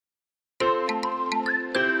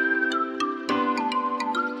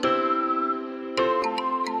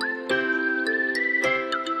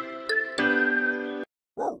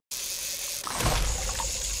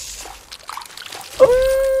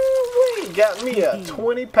Got me a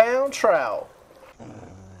 20-pound trout.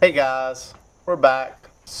 Hey guys, we're back.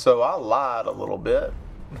 So I lied a little bit.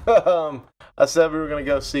 I said we were gonna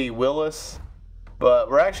go see Willis,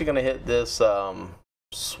 but we're actually gonna hit this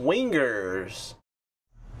swingers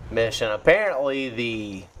mission. Apparently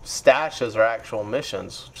the stashes are actual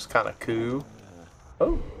missions, which is kind of cool.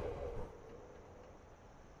 Oh.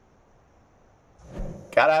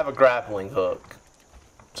 Gotta have a grappling hook.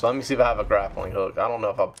 So let me see if I have a grappling hook. I don't know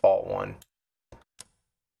if I bought one.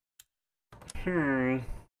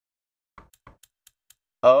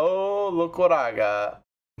 Oh, look what I got.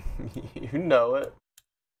 You know it.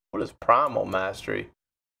 What is primal mastery?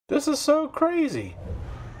 This is so crazy.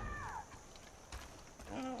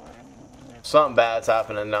 Something bad's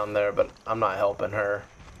happening down there, but I'm not helping her.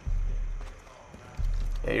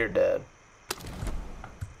 Yeah, you're dead.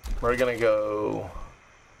 We're gonna go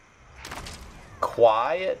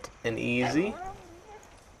quiet and easy.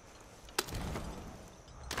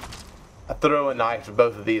 I threw a knife to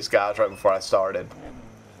both of these guys right before I started.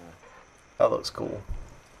 That looks cool.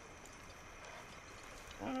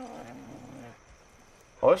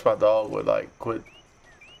 I wish my dog would like quit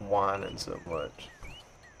whining so much.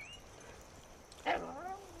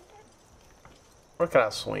 Where can I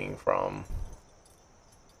swing from?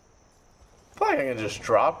 I feel like I can just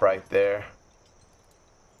drop right there.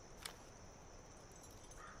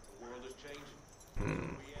 The world is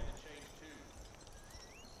changing. We had to change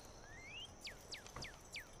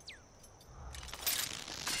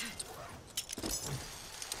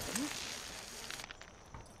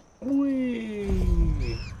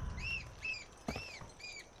Wee.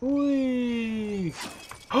 Wee.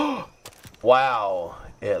 Wow,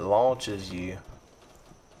 it launches you.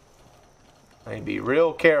 I need to be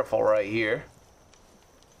real careful right here.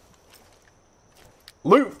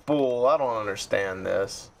 Loot full. I don't understand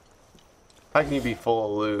this. How can you be full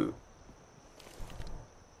of loot?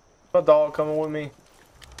 My dog coming with me?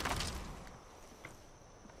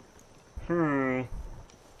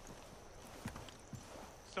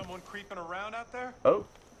 Someone creeping around out there? Oh,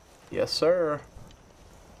 yes sir.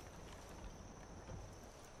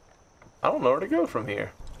 I don't know where to go from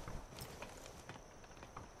here.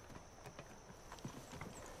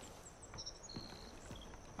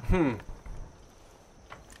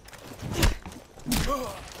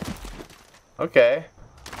 Okay.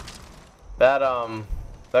 That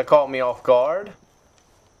caught me off guard.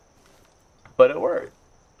 But it worked.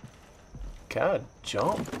 Can I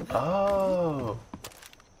jump? Oh.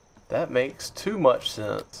 That makes too much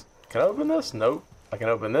sense. Can I open this? Nope. I can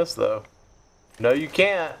open this though. No, you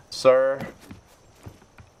can't, sir.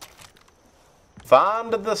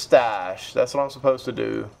 Find the stash. That's what I'm supposed to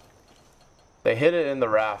do. They hid it in the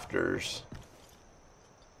rafters.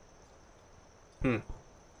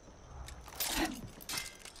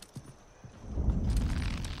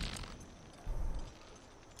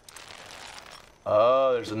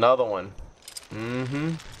 Oh, there's another one.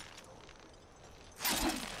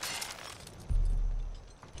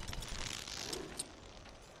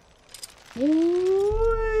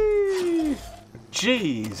 Whee!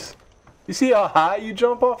 Jeez. You see how high you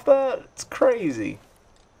jump off that? It's crazy.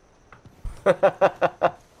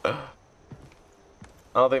 I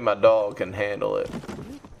don't think my dog can handle it.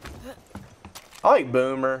 I like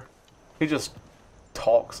Boomer. He just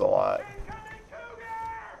talks a lot.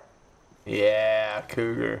 Yeah,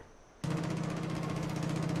 cougar.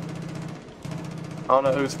 I don't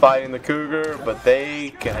know who's fighting the cougar, but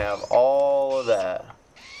they can have all of that.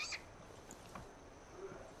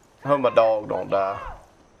 I hope my dog don't die.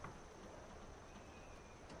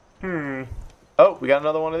 Oh, we got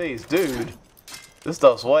another one of these. Dude, this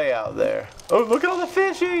stuff's way out there. Oh, look at all the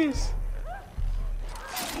fishies!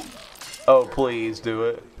 Oh, please do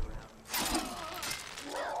it.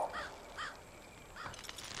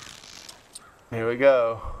 Here we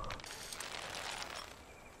go.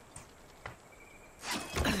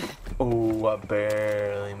 Oh, I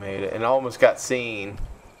barely made it. And I almost got seen.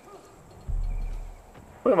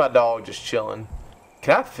 Look at my dog just chilling.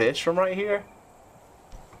 Can I fish from right here?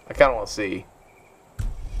 I kind of want to see.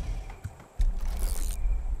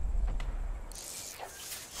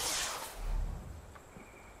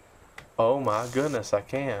 Oh my goodness, I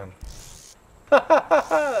can.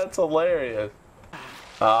 That's hilarious.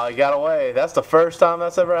 He got away. That's the first time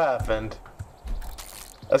that's ever happened.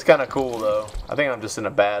 That's kind of cool though. I think I'm just in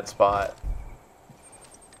a bad spot.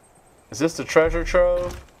 Is this the treasure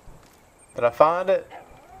trove? Did I find it?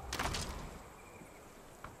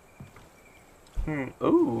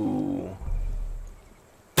 Ooh.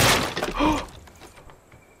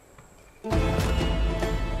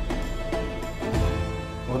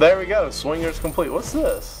 Well, there we go. Swingers complete. What's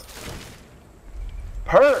this?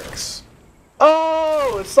 Perks!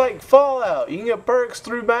 Oh, it's like Fallout. You can get perks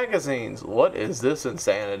through magazines. What is this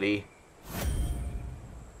insanity?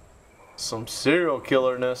 Some serial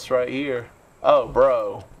killerness right here. Oh,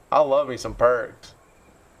 bro. I love me some perks.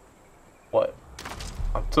 What?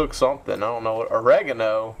 I took something. I don't know what.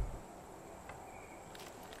 Oregano.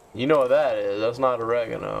 You know what that is. That's not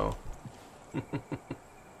oregano.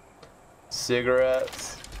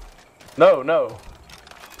 Cigarettes. No, no.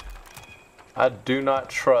 I do not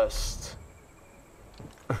trust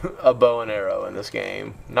a bow and arrow in this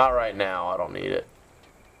game. Not right now. I don't need it.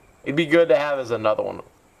 It'd be good to have as another one.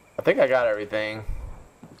 I think I got everything.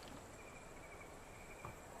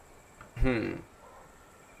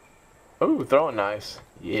 Ooh, throwing knives.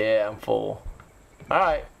 Yeah, I'm full.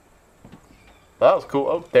 Alright. That was cool.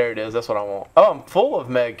 Oh, there it is. That's what I want. Oh, I'm full of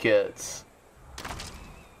med kits.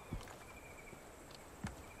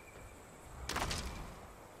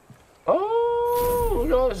 Oh, look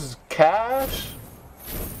at all this cash.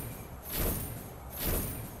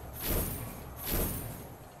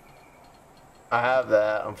 I have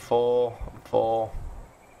that. I'm full. I'm full.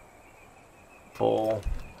 Full.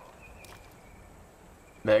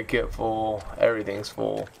 Medkit full. Everything's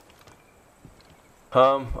full.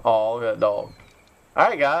 Oh, look at that dog.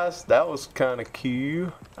 Alright, guys. That was kind of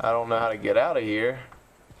cute. I don't know how to get out of here.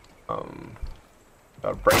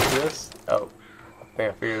 Gotta break this. Oh. I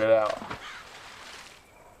think I figured it out.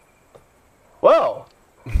 Well.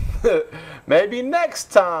 Maybe next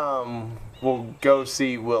time we'll go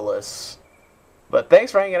see Willis. But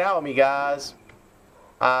thanks for hanging out with me, guys.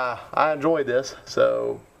 I enjoyed this.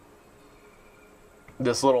 So,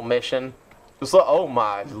 this little mission. Just look, oh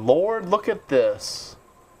my lord, look at this.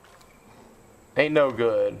 Ain't no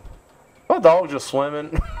good. My dog's just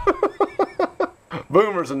swimming.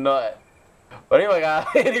 Boomer's a nut. But anyway, guys.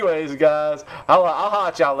 Anyways, guys, I'll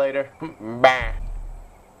hot y'all later. Bye.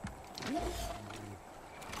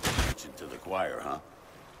 Preaching to the choir, huh?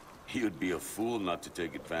 You'd be a fool not to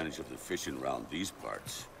take advantage of the fishing round these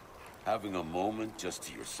parts. Having a moment just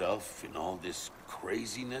to yourself in all this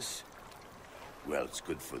craziness, well, it's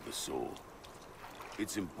good for the soul.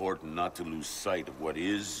 It's important not to lose sight of what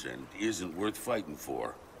is and isn't worth fighting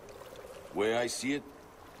for. The way I see it,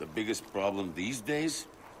 the biggest problem these days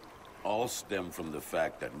all stem from the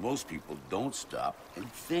fact that most people don't stop and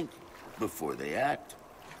think before they act.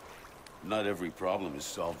 Not every problem is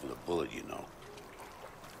solved with a bullet, you know.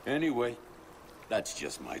 Anyway, that's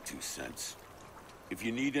just my 2 cents. If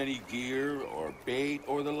you need any gear or bait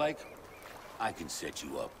or the like, I can set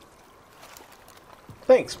you up.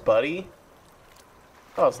 Thanks, buddy.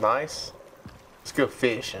 That was nice. Let's go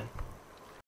fishing.